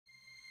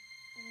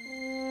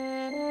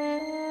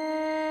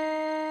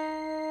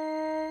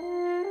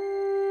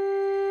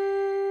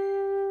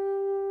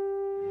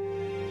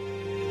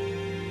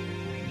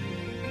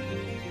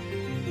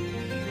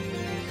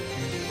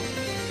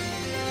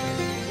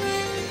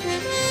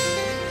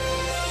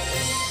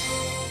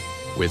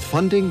with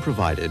funding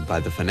provided by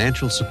the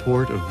financial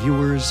support of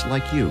viewers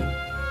like you.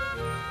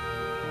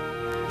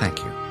 Thank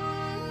you.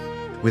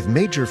 With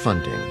major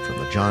funding from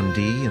the John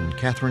D. and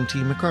Catherine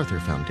T.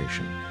 MacArthur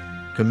Foundation,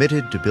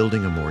 committed to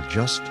building a more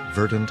just,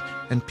 verdant,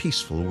 and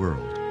peaceful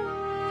world.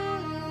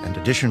 And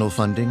additional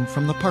funding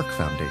from the Park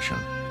Foundation,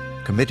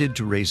 committed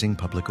to raising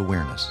public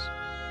awareness.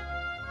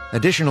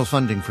 Additional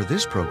funding for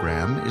this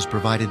program is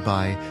provided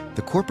by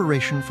the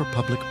Corporation for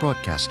Public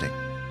Broadcasting,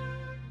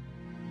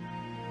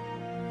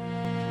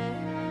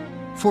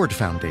 Ford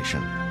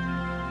Foundation,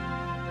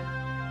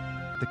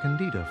 the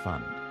Candida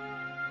Fund,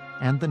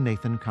 and the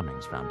Nathan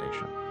Cummings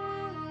Foundation,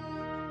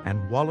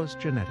 and Wallace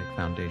Genetic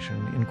Foundation,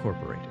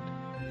 Incorporated.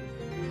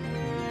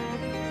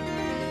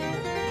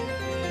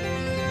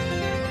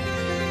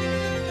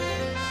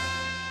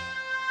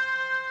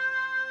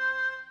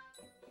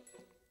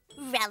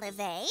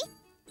 Releve.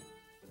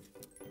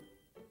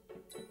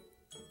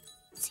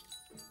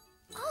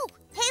 Oh,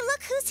 hey,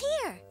 look who's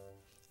here.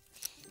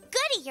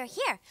 Goody, you're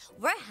here.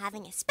 We're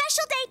having a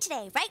special day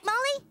today, right,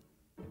 Molly?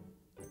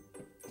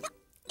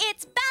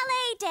 It's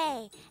ballet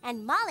day,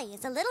 and Molly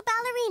is a little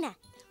ballerina.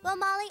 Well,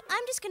 Molly,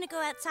 I'm just going to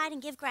go outside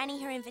and give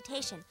Granny her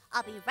invitation.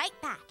 I'll be right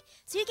back.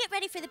 So you get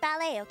ready for the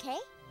ballet, okay?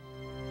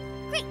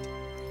 Great.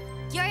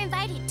 You're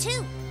invited,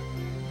 too.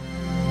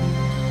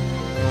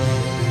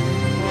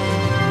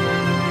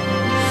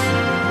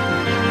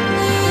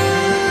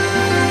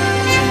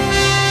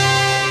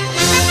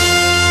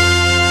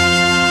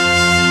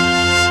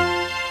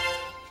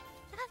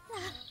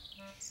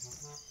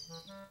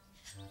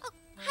 Oh,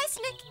 hi,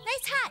 Snick.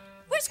 Nice hat.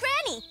 Where's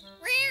Granny?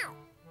 Meow.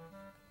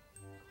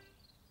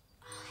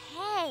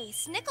 Oh, hey,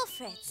 Snickle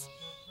Fritz.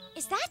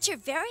 Is that your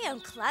very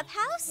own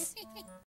clubhouse?